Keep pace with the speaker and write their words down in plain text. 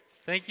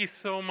Thank you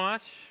so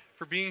much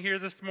for being here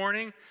this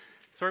morning.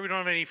 Sorry we don't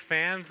have any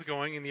fans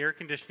going and the air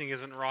conditioning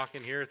isn't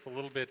rocking here. It's a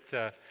little bit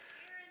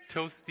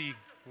toasty,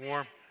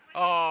 warm.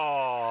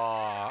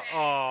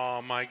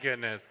 Oh my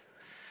goodness.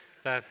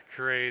 That's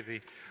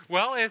crazy.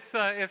 Well,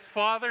 it's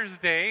Father's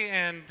Day,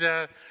 and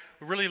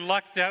really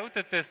lucked out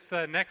that this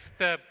next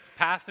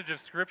passage of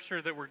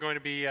Scripture that we're going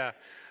to be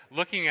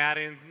looking at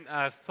in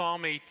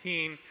Psalm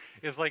 18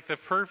 is like the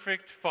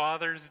perfect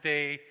Father's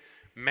Day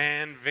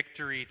man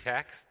victory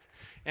text.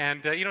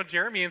 And,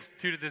 Jeremy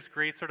instituted this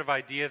great sort of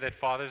idea that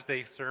Father's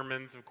Day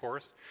sermons, of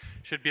course,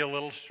 should be a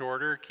little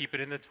shorter, keep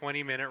it in the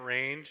 20-minute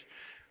range.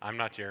 I'm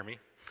not Jeremy.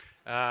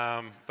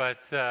 I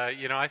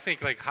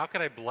think, how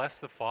could I bless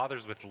the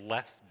fathers with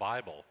less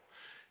Bible?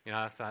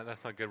 That's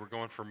not good. We're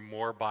going for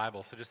more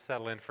Bible, so just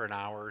settle in for an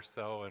hour or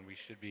so, and we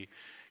should be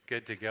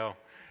good to go.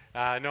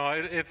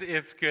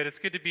 It's good. It's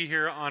good to be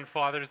here on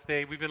Father's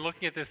Day. We've been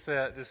looking at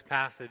this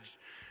passage,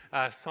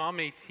 Psalm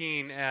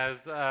 18,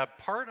 as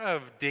part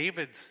of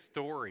David's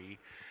story.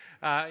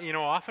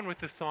 Often with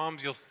the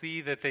Psalms, you'll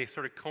see that they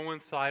sort of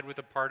coincide with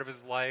a part of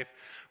his life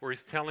where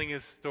he's telling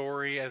his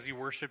story as he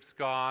worships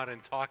God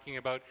and talking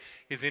about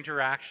his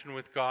interaction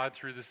with God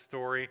through the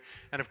story.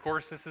 And of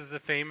course, this is the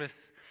famous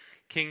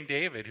King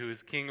David, who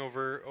is king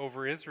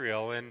over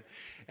Israel.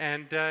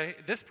 And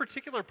this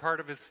particular part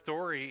of his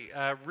story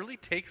really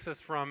takes us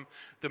from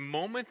the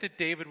moment that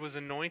David was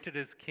anointed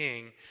as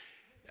king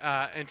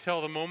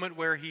until the moment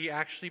where he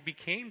actually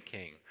became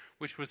king,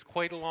 which was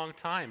quite a long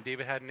time.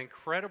 David had an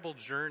incredible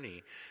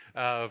journey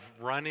of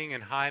running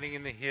and hiding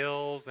in the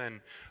hills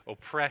and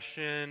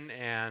oppression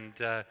and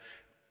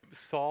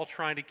Saul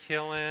trying to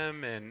kill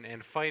him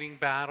and fighting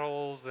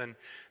battles and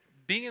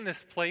being in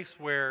this place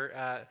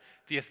where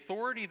the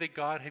authority that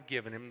God had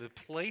given him, the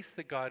place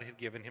that God had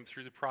given him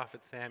through the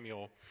prophet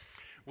Samuel,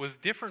 was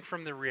different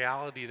from the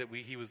reality that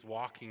he was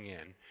walking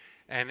in.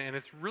 And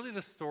it's really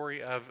the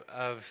story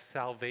of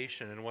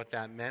salvation and what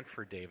that meant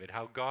for David,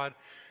 how God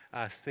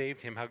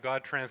saved him, how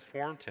God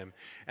transformed him.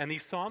 And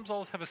these Psalms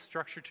always have a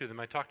structure to them.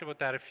 I talked about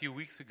that a few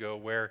weeks ago,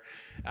 where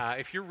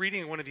if you're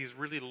reading one of these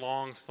really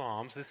long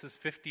Psalms, this is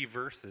 50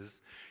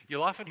 verses,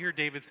 you'll often hear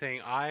David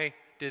saying, I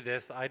did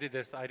this, I did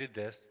this, I did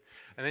this.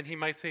 And then he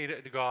might say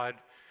to God,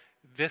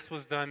 this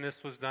was done,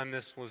 this was done,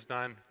 this was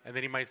done. And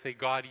then he might say,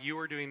 God, you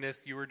are doing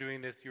this, you are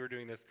doing this, you are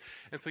doing this.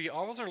 And so you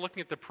always are looking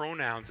at the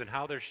pronouns and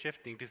how they're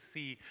shifting to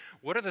see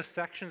what are the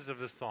sections of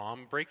the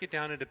psalm, break it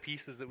down into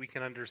pieces that we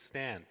can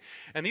understand.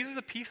 And these are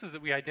the pieces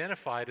that we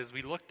identified as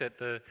we looked at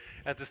the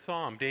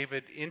psalm.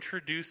 David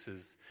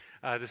introduces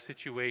the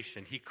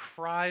situation. He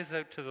cries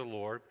out to the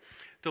Lord.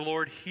 The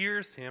Lord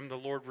hears him. The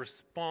Lord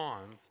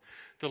responds.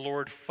 The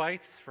Lord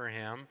fights for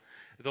him.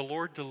 The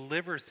Lord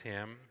delivers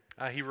him.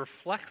 He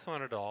reflects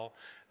on it all.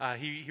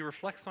 He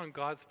reflects on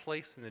God's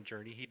place in the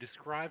journey. He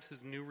describes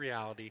his new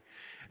reality.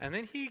 And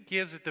then he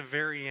gives at the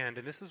very end,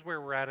 and this is where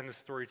we're at in the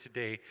story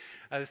today,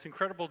 this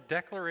incredible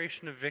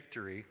declaration of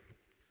victory.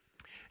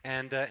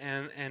 And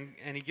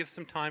he gives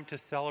some time to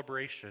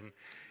celebration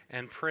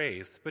and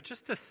praise. But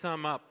just to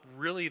sum up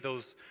really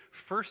those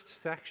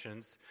first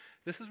sections,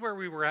 this is where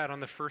we were at on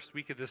the first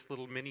week of this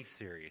little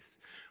mini-series.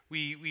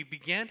 We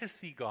began to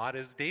see God,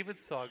 as David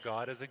saw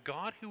God, as a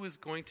God who is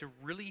going to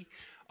really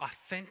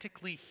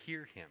authentically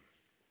hear him.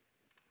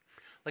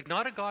 Like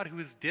not a God who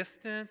is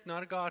distant,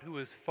 not a God who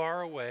is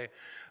far away,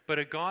 but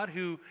a God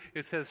who,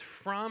 it says,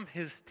 from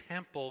his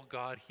temple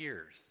God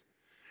hears.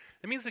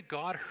 That means that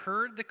God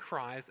heard the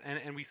cries,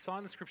 and we saw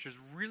in the scriptures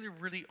really,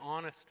 really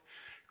honest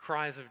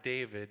cries of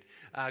David.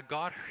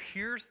 God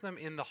hears them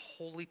in the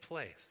holy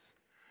place.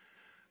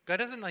 God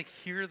doesn't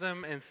hear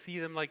them and see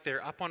them like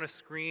they're up on a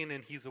screen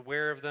and he's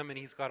aware of them and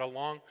he's got a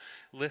long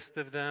list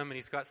of them and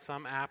he's got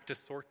some app to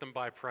sort them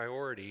by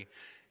priority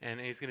and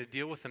he's going to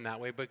deal with them that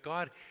way. But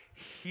God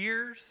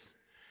hears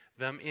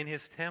them in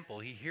his temple.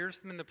 He hears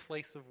them in the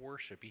place of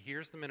worship. He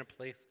hears them in a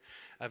place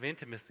of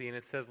intimacy. And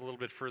it says a little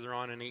bit further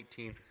on in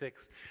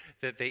 18:6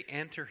 that they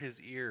enter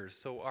his ears.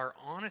 So our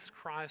honest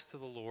cries to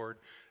the Lord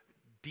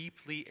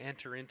deeply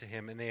enter into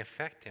him and they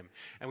affect him.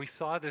 And we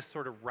saw this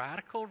sort of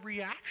radical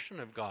reaction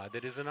of God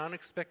that is an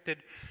unexpected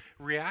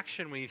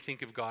reaction when you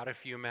think of God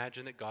if you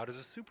imagine that God is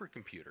a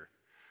supercomputer.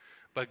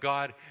 But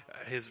God,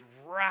 his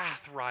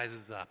wrath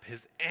rises up,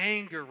 his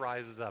anger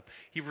rises up.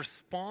 He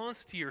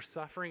responds to your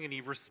suffering and he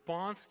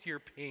responds to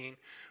your pain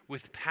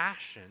with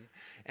passion,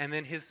 and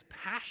then his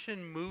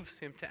passion moves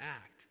him to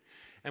act.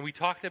 And we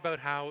talked about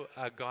how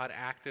God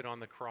acted on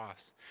the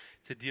cross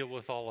to deal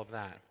with all of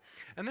that.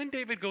 And then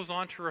David goes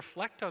on to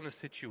reflect on the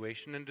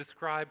situation and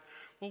describe,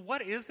 well,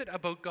 what is it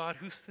about God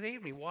who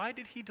saved me? Why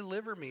did he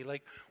deliver me?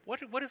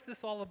 What is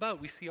this all about?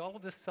 We see all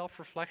of this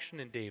self-reflection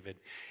in David.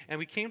 And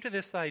we came to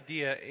this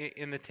idea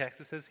in the text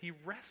that says, he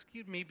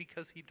rescued me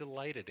because he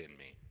delighted in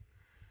me.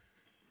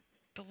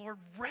 The Lord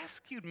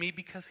rescued me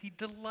because he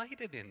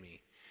delighted in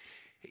me.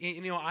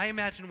 I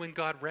imagine when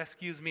God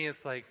rescues me,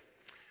 it's like,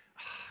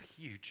 oh,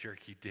 you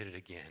jerk, you did it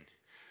again.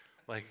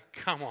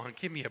 Come on,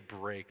 give me a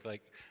break.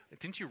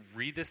 Didn't you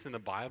read this in the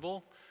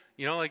Bible?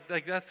 You know,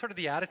 like that's sort of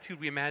the attitude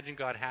we imagine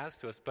God has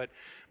to us. But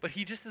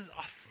he just is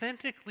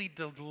authentically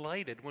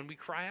delighted when we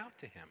cry out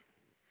to him.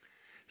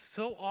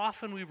 So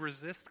often we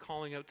resist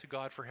calling out to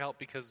God for help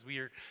because we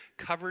are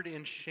covered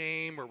in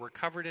shame, or we're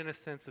covered in a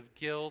sense of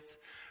guilt,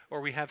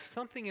 or we have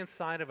something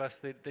inside of us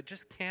that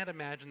just can't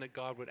imagine that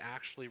God would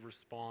actually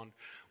respond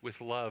with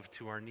love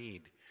to our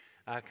need.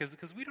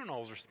 Because we don't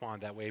always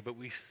respond that way, but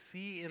we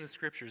see in the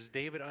scriptures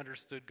David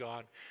understood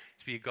God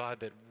to be a God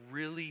that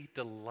really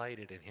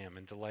delighted in him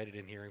and delighted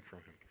in hearing from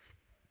him.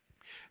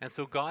 And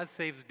so God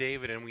saves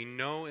David, and we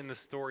know in the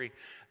story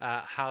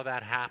how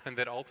that happened,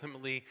 that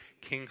ultimately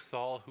King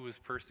Saul, who was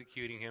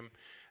persecuting him,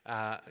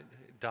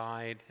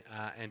 died,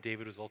 and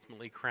David was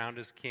ultimately crowned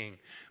as king.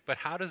 But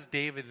how does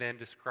David then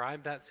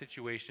describe that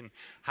situation?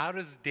 How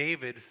does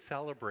David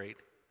celebrate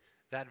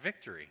that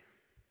victory?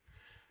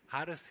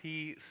 How does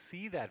he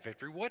see that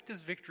victory? What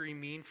does victory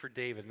mean for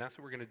David? And that's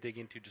what we're going to dig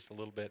into just a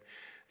little bit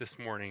this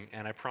morning.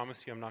 And I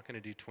promise you I'm not going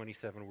to do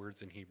 27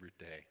 words in Hebrew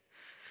today.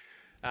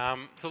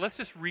 So let's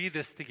just read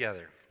this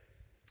together.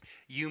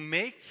 You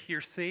make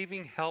your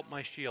saving help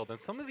my shield. And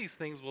some of these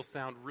things will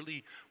sound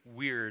really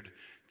weird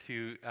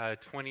to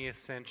 20th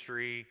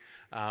century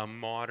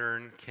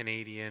modern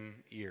Canadian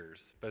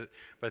ears.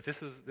 But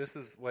this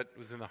is what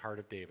was in the heart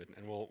of David,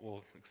 and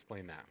we'll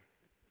explain that.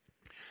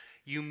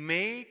 You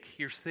make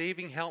your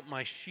saving help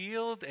my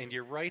shield, and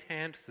your right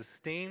hand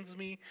sustains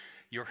me.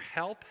 Your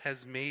help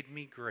has made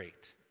me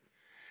great.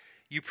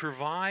 You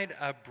provide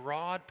a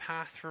broad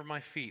path for my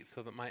feet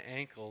so that my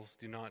ankles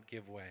do not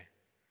give way.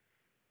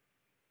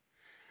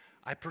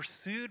 I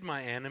pursued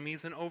my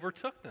enemies and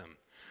overtook them.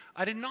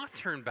 I did not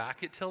turn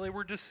back until they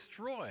were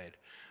destroyed.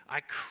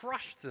 I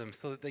crushed them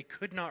so that they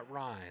could not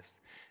rise.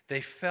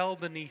 They fell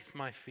beneath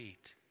my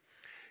feet.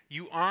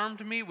 You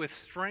armed me with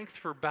strength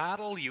for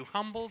battle. You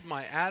humbled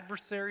my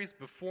adversaries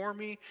before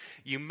me.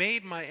 You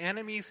made my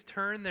enemies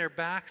turn their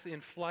backs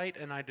in flight,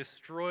 and I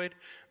destroyed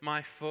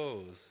my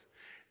foes.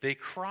 They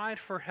cried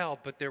for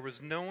help, but there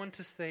was no one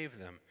to save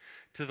them.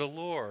 To the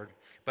Lord,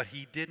 but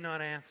he did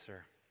not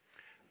answer.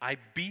 I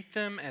beat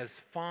them as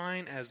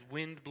fine as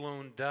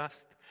wind-blown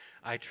dust.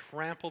 I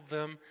trampled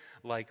them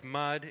like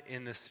mud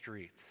in the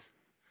streets.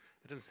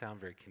 It doesn't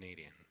sound very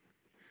Canadian.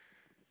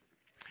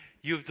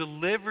 You have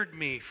delivered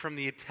me from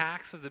the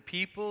attacks of the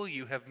people.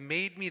 You have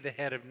made me the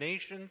head of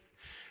nations.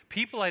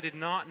 People I did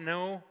not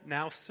know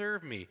now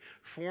serve me.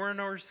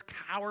 Foreigners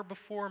cower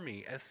before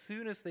me. As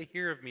soon as they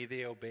hear of me,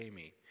 they obey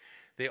me.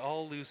 They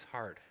all lose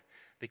heart.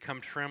 They come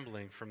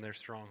trembling from their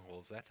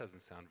strongholds. That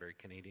doesn't sound very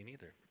Canadian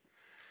either.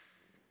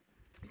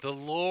 The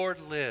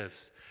Lord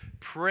lives.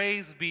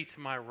 Praise be to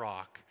my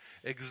rock.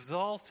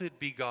 Exalted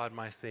be God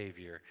my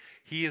Savior.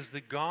 He is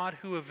the God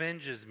who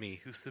avenges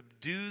me, who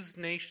subdues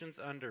nations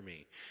under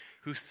me,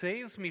 who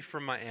saves me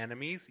from my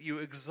enemies. You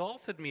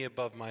exalted me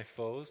above my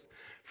foes.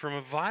 From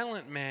a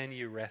violent man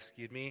you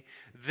rescued me.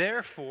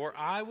 Therefore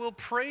I will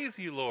praise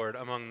you, Lord,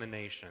 among the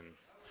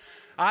nations.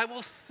 I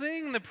will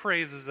sing the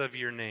praises of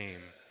your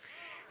name.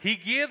 He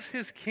gives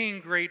his king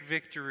great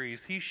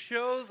victories. He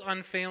shows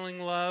unfailing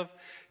love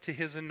to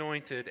his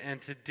anointed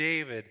and to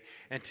David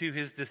and to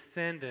his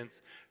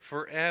descendants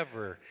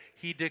forever.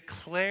 He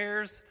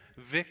declares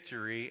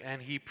victory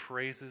and he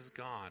praises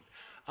God.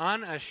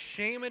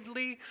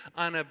 Unashamedly,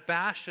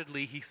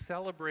 unabashedly, he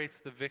celebrates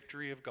the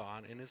victory of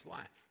God in his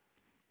life.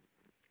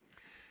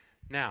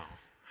 Now,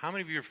 how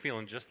many of you are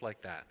feeling just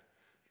like that?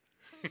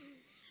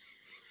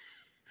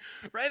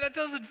 Right? That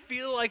doesn't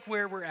feel like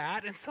where we're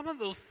at. And some of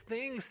those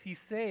things he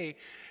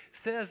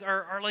says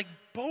are like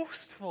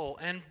boastful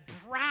and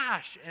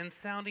brash and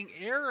sounding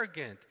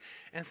arrogant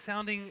and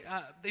sounding,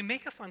 they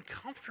make us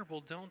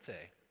uncomfortable, don't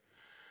they?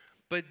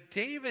 But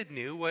David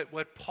knew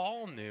what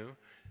Paul knew,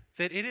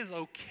 that it is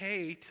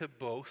okay to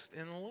boast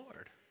in the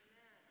Lord.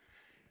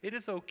 It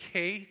is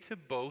okay to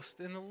boast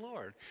in the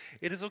Lord.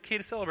 It is okay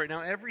to celebrate. Now,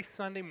 every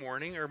Sunday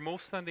morning, or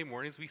most Sunday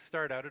mornings, we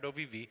start out at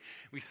OVV.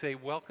 We say,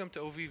 welcome to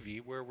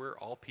OVV, where we're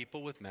all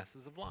people with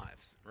messes of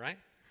lives, right?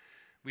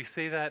 We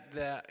say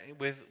that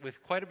with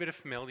quite a bit of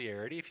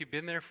familiarity. If you've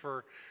been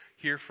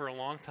here for a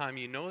long time,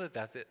 you know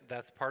that's it.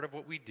 That's part of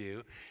what we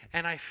do.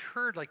 And I've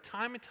heard, like,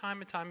 time and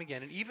time and time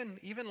again, and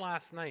even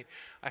last night,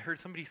 I heard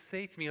somebody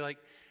say to me, like,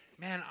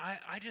 man,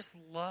 I just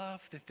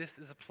love that this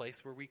is a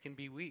place where we can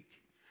be weak.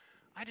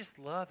 I just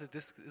love that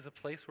this is a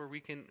place where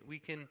we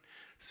can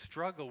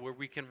struggle, where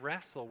we can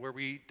wrestle, where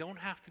we don't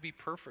have to be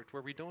perfect,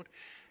 where we don't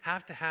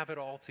have to have it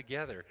all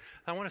together.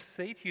 I want to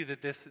say to you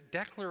that this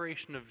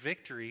declaration of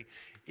victory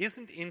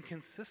isn't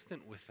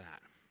inconsistent with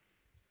that.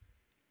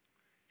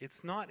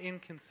 It's not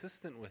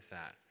inconsistent with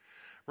that.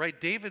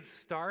 Right? David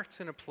starts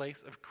in a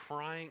place of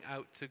crying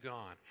out to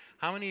God.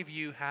 How many of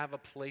you have a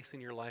place in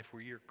your life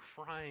where you're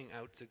crying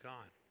out to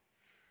God?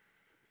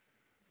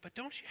 But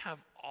don't you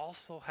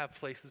also have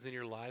places in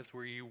your lives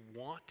where you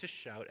want to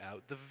shout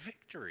out the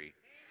victory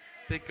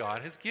that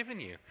God has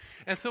given you?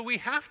 And so we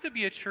have to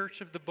be a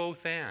church of the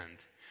both and.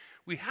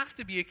 We have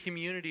to be a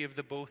community of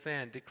the both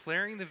and,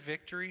 declaring the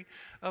victory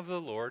of the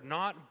Lord,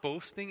 not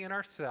boasting in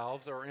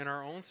ourselves or in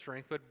our own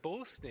strength, but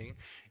boasting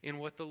in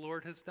what the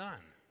Lord has done.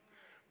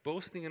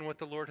 boasting in what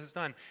the Lord has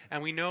done.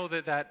 And we know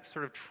that that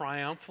sort of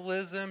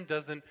triumphalism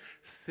doesn't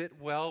sit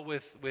well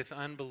with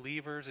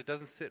unbelievers. It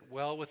doesn't sit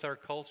well with our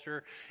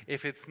culture.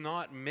 If it's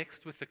not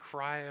mixed with the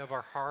cry of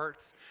our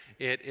hearts,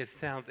 it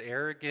sounds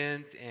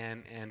arrogant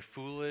and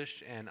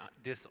foolish and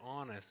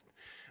dishonest.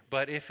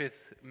 But if it's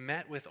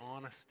met with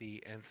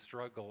honesty and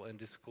struggle and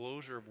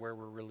disclosure of where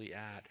we're really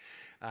at,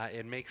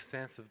 it makes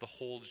sense of the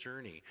whole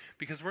journey.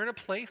 Because we're in a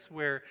place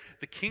where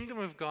the kingdom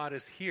of God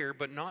is here,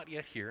 but not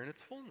yet here in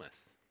its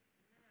fullness.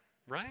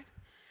 Right?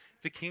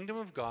 The kingdom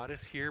of God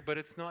is here, but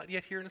it's not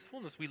yet here in its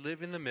fullness. We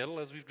live in the middle,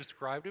 as we've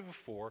described it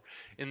before,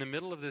 in the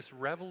middle of this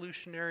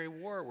revolutionary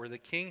war where the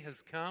king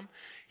has come.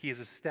 He has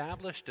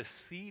established a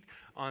seat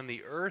on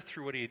the earth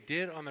through what he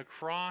did on the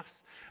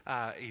cross.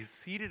 He's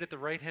seated at the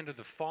right hand of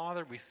the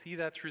Father. We see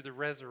that through the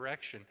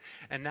resurrection.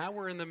 And now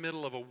we're in the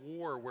middle of a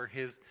war where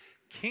his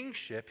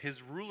kingship,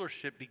 his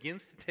rulership,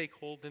 begins to take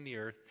hold in the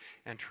earth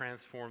and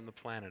transform the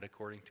planet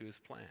according to his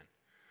plan.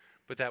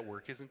 But that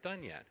work isn't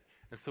done yet.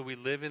 And so we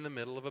live in the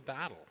middle of a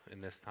battle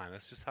in this time.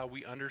 That's just how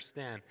we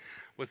understand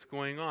what's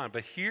going on.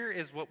 But here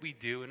is what we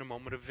do in a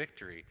moment of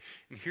victory.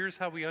 And here's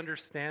how we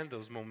understand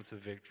those moments of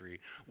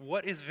victory.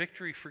 What is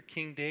victory for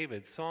King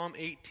David? Psalm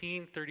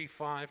 18,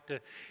 35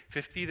 to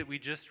 50 that we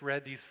just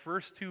read, these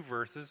first two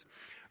verses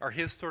are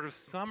his sort of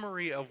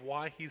summary of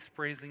why he's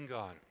praising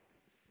God.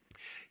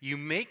 You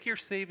make your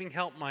saving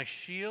help my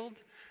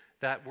shield.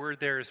 That word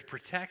there is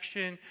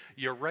protection.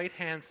 Your right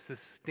hand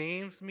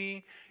sustains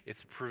me.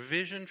 It's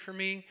provision for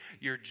me.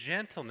 Your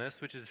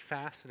gentleness, which is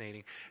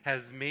fascinating,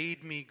 has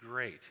made me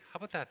great. How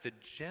about that? The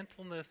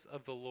gentleness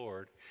of the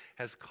Lord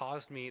has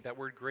caused me, that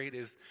word great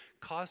is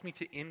caused me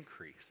to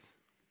increase.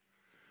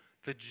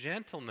 The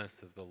gentleness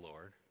of the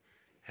Lord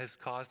has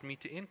caused me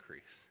to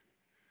increase.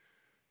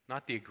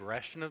 Not the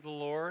aggression of the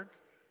Lord,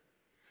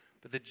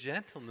 but the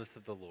gentleness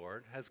of the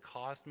Lord has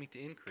caused me to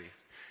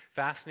increase.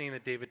 Fascinating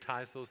that David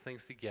ties those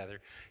things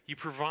together. You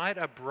provide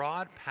a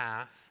broad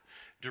path,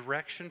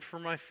 direction for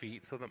my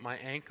feet, so that my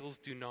ankles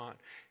do not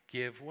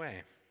give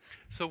way.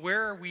 So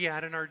where are we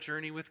at in our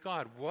journey with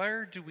God?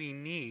 Where do we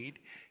need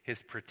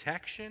his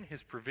protection,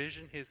 his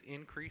provision, his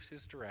increase,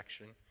 his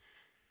direction?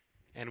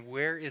 And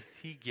where is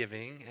he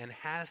giving, and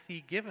has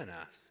he given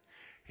us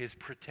his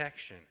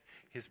protection,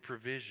 his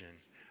provision,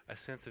 a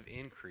sense of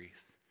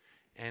increase,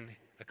 and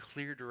a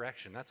clear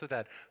direction? That's what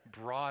that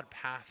broad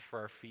path for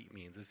our feet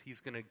means, is he's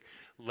going to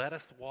let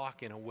us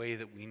walk in a way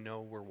that we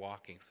know we're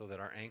walking so that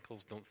our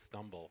ankles don't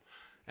stumble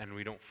and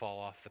we don't fall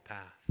off the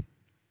path.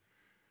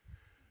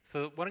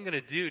 So what I'm going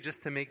to do,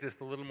 just to make this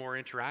a little more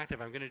interactive,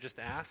 I'm going to just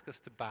ask us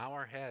to bow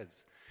our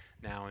heads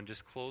now and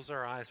just close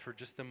our eyes for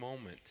just a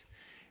moment.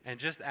 And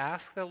just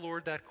ask the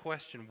Lord that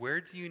question, where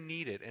do you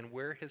need it and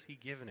where has he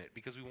given it?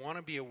 Because we want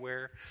to be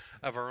aware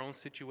of our own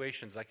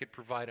situations. I could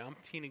provide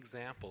umpteen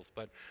examples,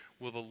 but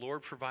will the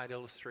Lord provide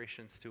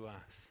illustrations to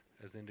us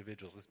as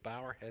individuals? Let's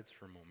bow our heads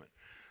for a moment.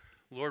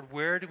 Lord,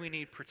 where do we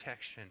need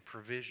protection,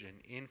 provision,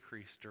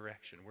 increase,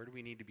 direction? Where do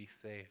we need to be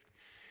saved?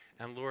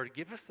 And Lord,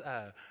 give us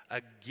a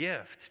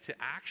gift to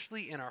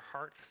actually in our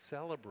hearts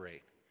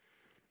celebrate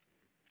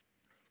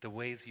the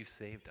ways you've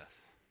saved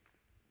us.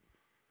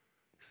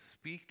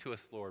 Speak to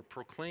us, Lord.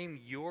 Proclaim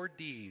your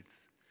deeds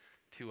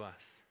to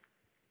us.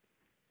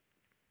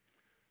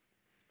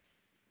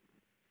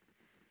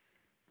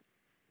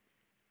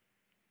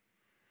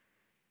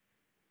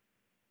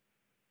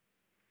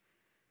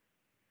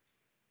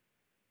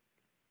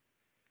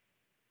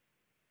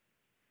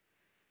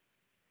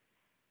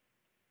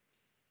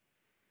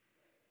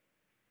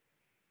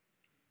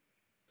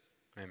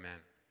 Amen.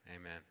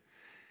 Amen.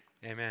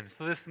 Amen.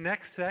 So this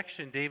next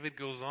section, David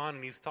goes on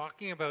and he's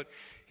talking about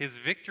his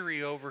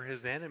victory over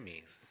his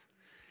enemies.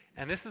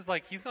 And this is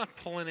like, he's not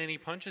pulling any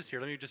punches here.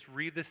 Let me just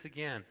read this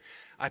again.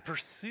 I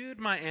pursued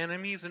my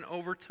enemies and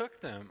overtook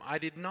them. I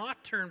did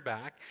not turn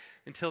back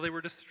until they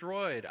were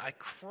destroyed. I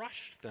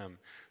crushed them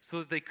so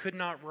that they could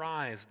not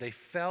rise. They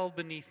fell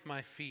beneath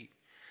my feet.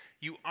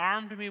 You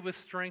armed me with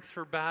strength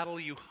for battle.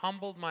 You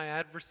humbled my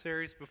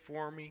adversaries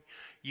before me.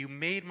 You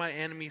made my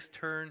enemies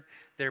turn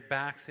their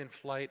backs in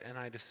flight, and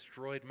I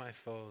destroyed my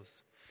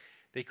foes.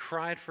 They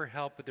cried for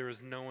help, but there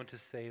was no one to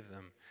save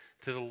them.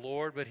 To the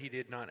Lord, but he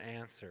did not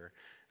answer.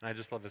 And I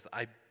just love this.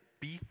 I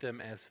beat them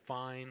as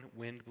fine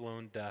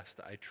wind-blown dust.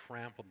 I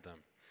trampled them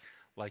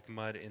like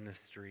mud in the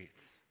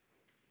streets.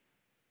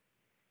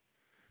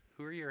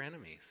 Who are your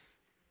enemies?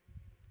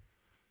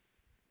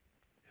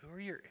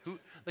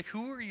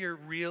 Who are your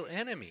real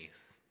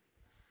enemies?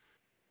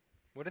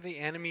 What are the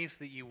enemies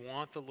that you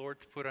want the Lord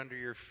to put under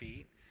your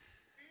feet?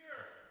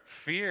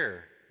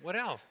 Fear. What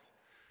else?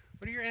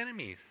 What are your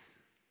enemies?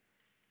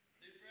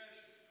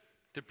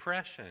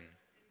 Depression.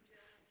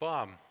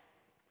 Bob.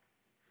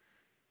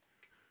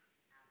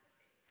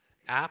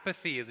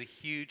 Apathy is a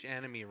huge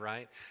enemy,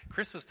 right?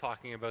 Chris was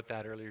talking about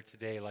that earlier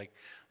today.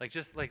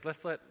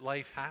 Let's let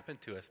life happen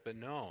to us, but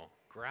no,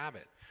 grab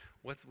it.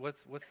 What's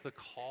the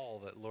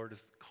call that Lord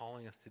is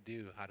calling us to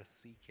do? How to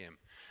seek him,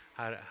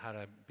 how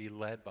to be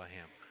led by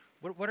him.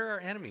 What are our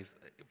enemies?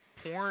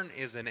 Porn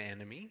is an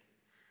enemy,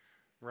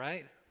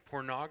 right?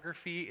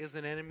 Pornography is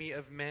an enemy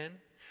of men.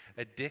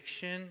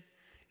 Addiction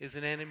is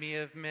an enemy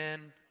of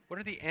men. What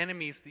are the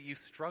enemies that you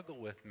struggle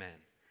with, men?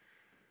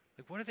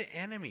 Like, what are the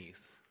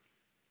enemies?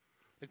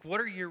 Like,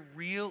 what are your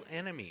real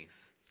enemies?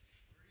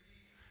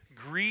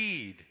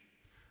 Greed,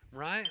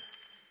 right?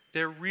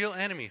 They're real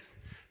enemies.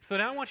 So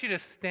now I want you to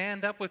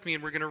stand up with me,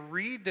 and we're going to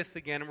read this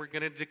again, and we're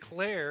going to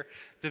declare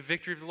the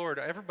victory of the Lord.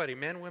 Everybody,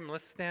 men, women,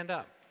 let's stand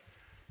up.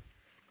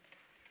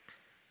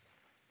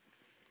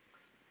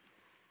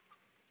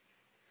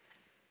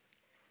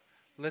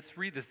 Let's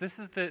read this. This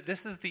is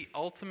the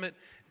ultimate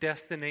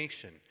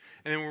destination.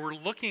 And then we're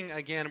looking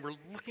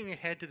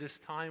ahead to this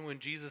time when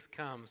Jesus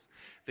comes,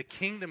 the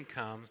kingdom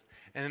comes,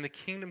 and then the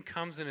kingdom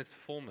comes in its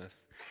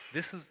fullness.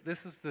 This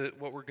is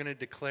what we're going to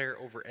declare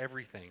over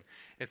everything.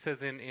 It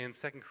says in 2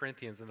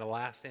 Corinthians, and the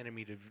last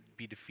enemy to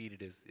be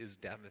defeated is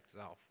death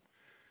itself.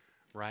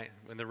 Right?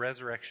 When the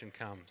resurrection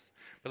comes.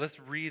 But let's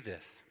read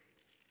this.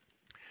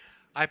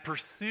 I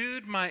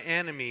pursued my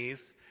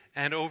enemies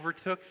and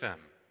overtook them.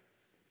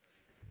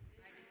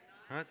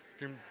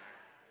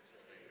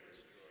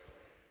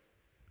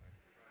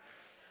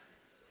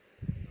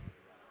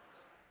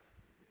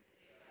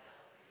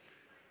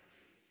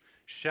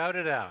 Shout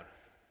it out.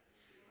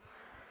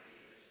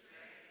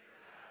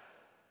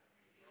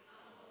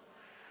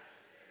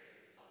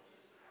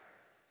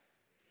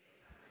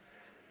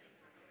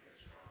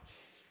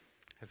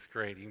 That's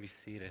great. You can be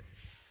seated.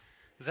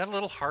 Is that a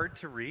little hard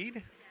to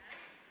read?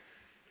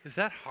 Is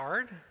that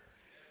hard?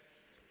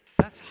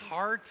 That's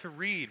hard to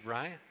read,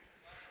 right?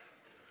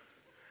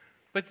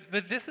 But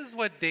this is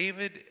what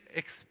David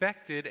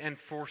expected and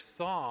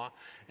foresaw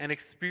and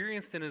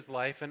experienced in his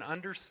life and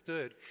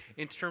understood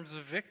in terms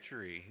of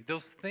victory.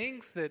 Those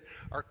things that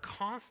are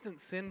constant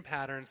sin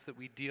patterns that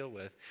we deal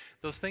with,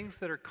 those things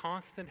that are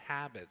constant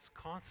habits,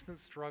 constant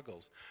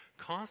struggles,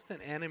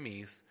 constant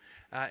enemies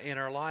in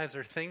our lives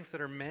are things that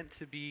are meant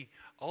to be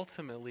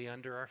ultimately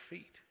under our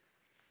feet.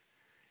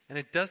 And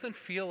it doesn't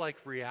feel like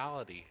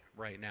reality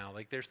right now.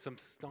 Like there's some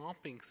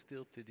stomping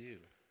still to do.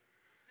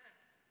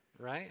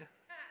 Right?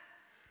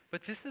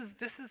 But this is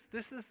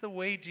the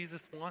way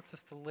Jesus wants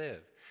us to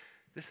live.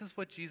 This is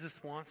what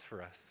Jesus wants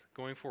for us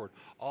going forward.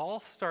 All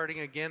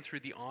starting again through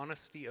the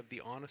honesty of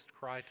the honest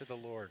cry to the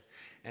Lord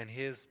and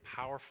his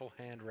powerful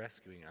hand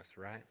rescuing us,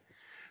 right?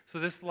 So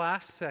this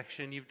last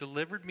section, you've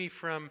delivered me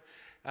from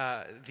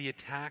the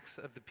attacks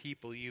of the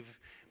people. You've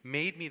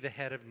made me the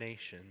head of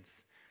nations.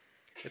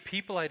 The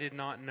people I did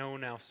not know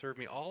now serve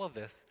me. All of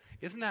this,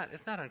 isn't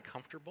that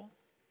uncomfortable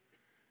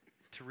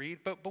to read?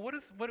 But what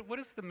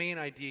is the main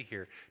idea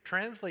here?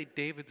 Translate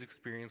David's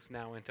experience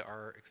now into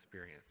our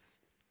experience.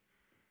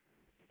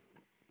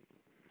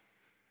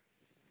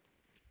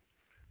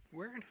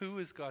 Where and who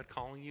is God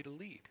calling you to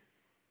lead?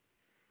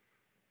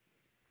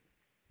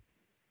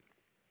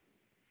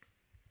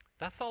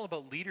 That's all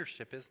about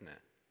leadership, isn't it?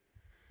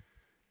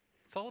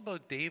 It's all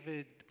about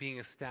David being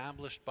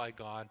established by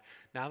God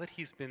now that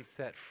he's been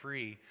set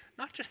free.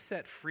 Not just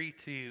set free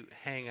to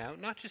hang out,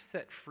 not just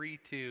set free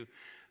to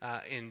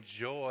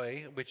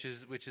enjoy, which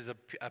is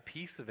a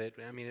piece of it.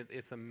 I mean,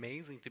 it's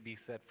amazing to be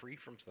set free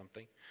from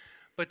something.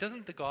 But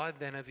doesn't the God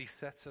then, as he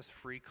sets us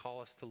free,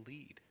 call us to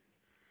lead?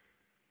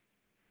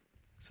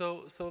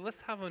 So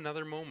let's have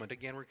another moment.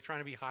 Again, we're trying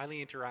to be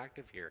highly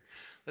interactive here.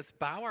 Let's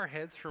bow our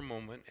heads for a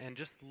moment and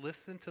just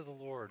listen to the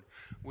Lord.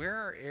 Where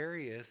are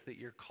areas that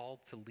you're called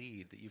to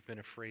lead, that you've been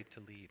afraid to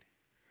lead?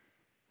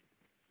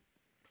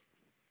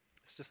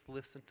 Let's just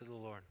listen to the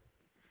Lord.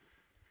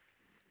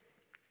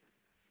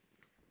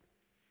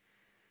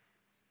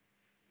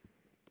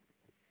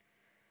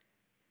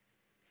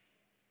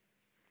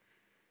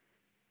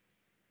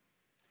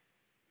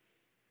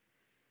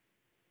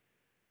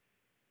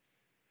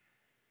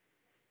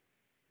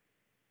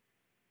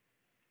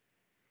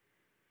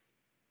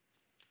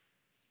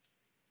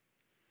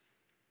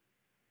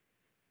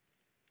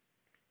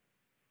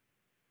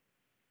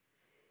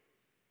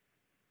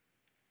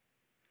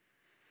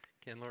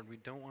 Again, Lord, we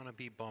don't want to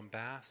be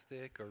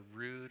bombastic or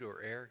rude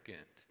or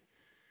arrogant,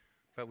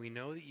 but we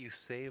know that you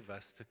save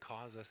us to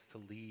cause us to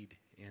lead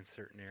in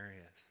certain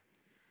areas.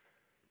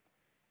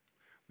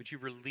 Would you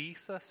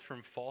release us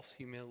from false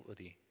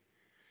humility?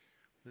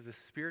 Would the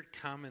Spirit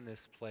come in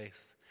this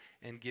place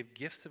and give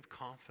gifts of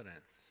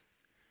confidence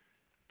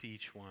to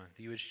each one?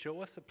 That you would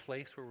show us a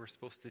place where we're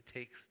supposed to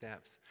take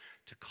steps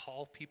to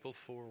call people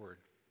forward.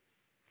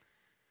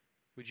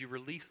 Would you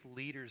release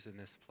leaders in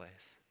this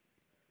place?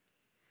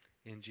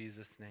 In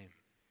Jesus' name.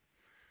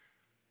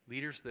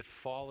 Leaders that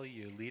follow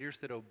you, leaders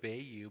that obey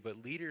you,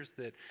 but leaders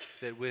that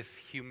with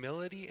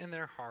humility in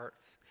their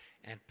hearts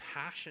and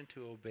passion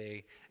to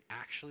obey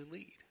actually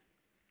lead.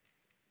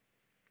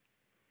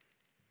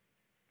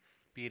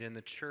 Be it in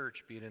the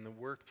church, be it in the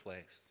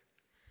workplace,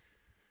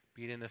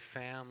 be it in the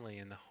family,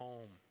 in the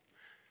home.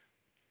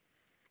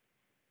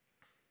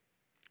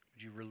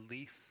 Would you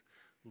release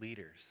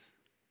leaders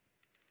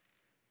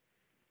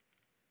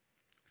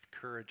with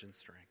courage and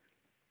strength?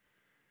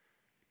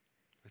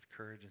 With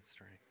courage and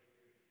strength.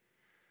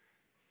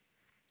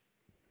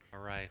 All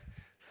right.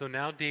 So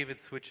now David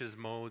switches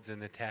modes in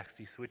the text.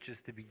 He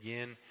switches to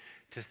begin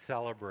to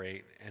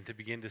celebrate and to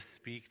begin to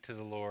speak to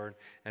the Lord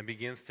and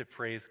begins to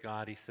praise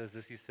God. He says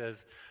this, he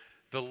says,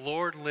 the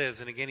Lord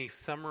lives. And again, he's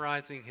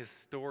summarizing his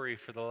story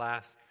for the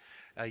last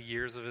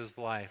years of his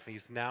life.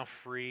 He's now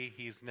free.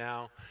 He's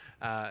now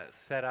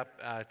set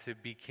up to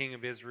be king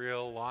of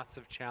Israel. Lots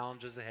of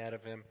challenges ahead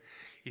of him.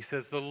 He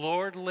says, the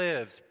Lord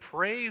lives.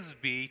 Praise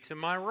be to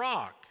my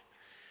rock.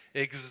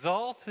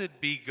 Exalted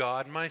be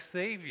God, my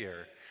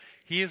Savior.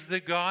 He is the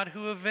God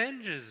who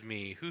avenges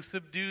me, who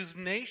subdues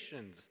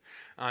nations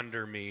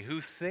under me, who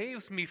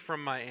saves me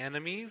from my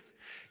enemies.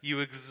 You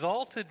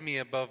exalted me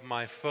above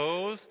my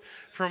foes.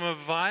 From a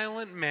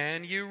violent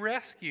man you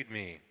rescued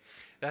me.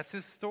 That's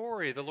his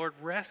story. The Lord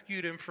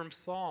rescued him from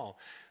Saul.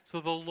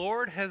 So the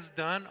Lord has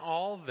done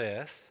all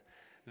this.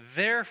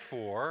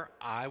 Therefore,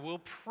 I will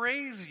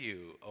praise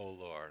you, O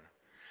Lord.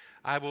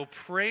 I will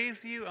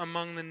praise you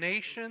among the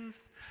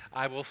nations.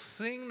 I will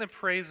sing the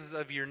praises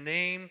of your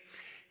name.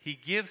 He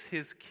gives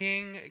his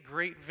king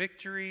great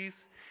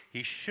victories.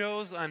 He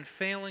shows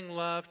unfailing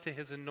love to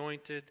his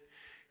anointed,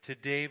 to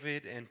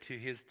David and to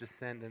his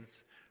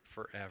descendants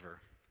forever.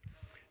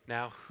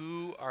 Now,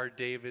 who are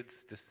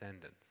David's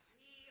descendants?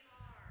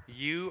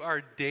 You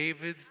are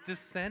David's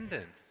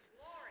descendants.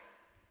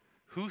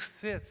 Who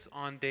sits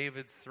on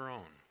David's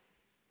throne?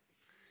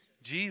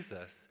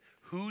 Jesus.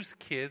 Whose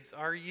kids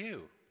are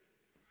you?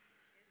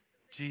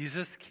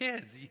 Jesus'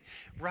 kids,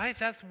 right?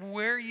 That's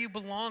where you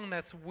belong.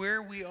 That's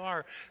where we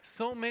are.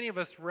 So many of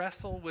us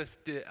wrestle with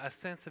a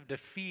sense of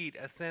defeat,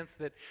 a sense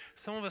that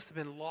some of us have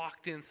been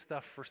locked in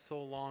stuff for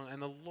so long. And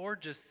the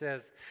Lord just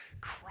says,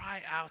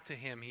 cry out to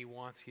him. He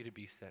wants you to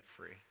be set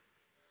free.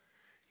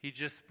 He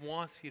just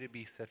wants you to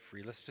be set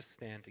free. Let's just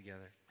stand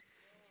together.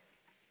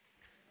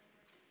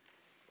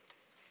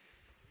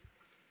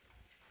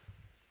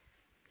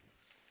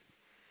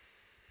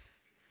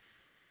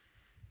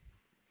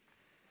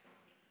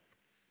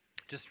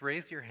 Just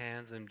raise your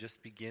hands and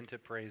just begin to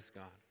praise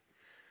God.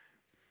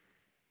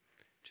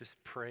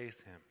 Just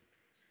praise him.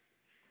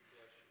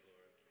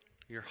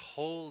 You're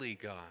holy,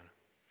 God.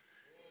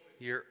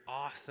 You're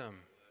awesome.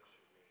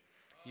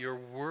 You're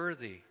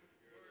worthy.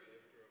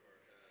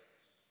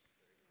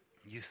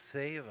 You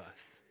save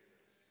us.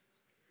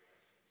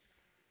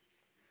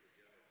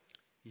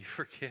 You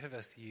forgive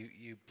us.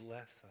 You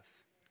bless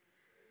us.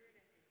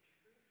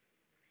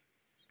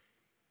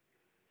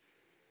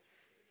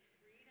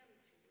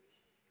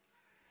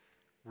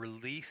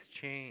 Release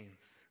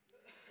chains.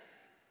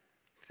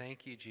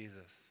 Thank you,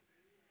 Jesus.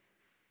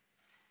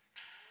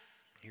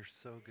 You're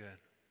so good.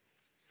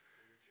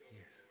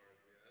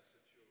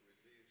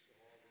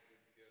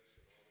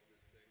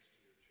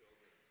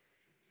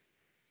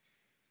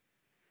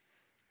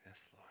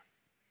 Yes, Lord.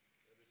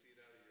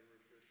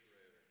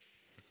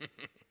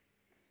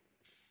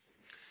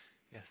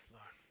 Yes,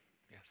 Lord.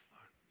 Yes,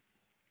 Lord.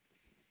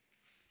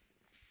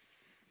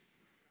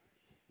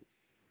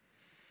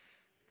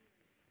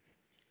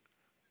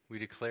 We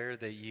declare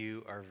that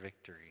you are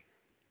victory.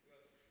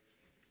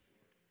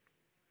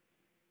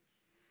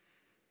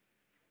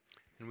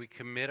 And we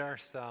commit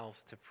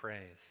ourselves to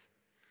praise.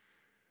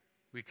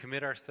 We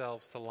commit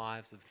ourselves to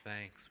lives of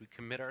thanks. We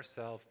commit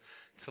ourselves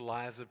to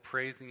lives of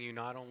praising you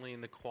not only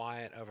in the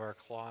quiet of our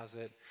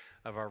closet,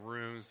 of our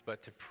rooms,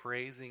 but to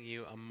praising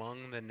you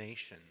among the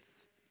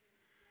nations.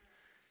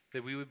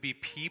 That we would be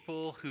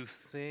people who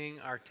sing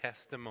our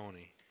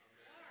testimony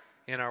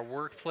in our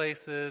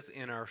workplaces,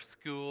 in our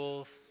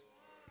schools,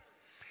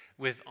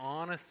 with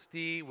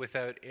honesty,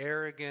 without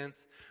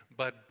arrogance,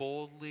 but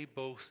boldly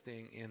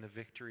boasting in the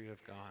victory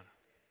of God.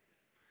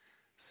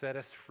 Set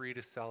us free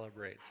to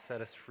celebrate. Set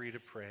us free to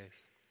praise.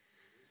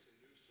 Release a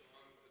new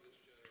song to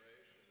this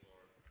generation,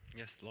 Lord.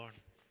 Yes, Lord.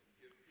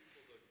 Give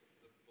people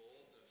the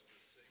boldness to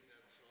sing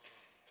that song.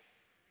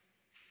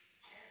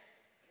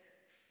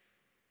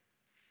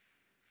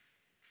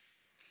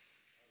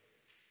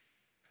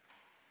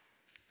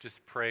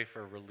 Just pray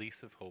for a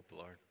release of hope,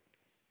 Lord.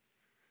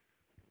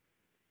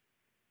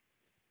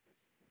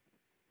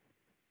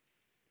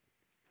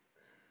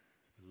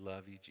 We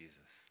love you, Jesus.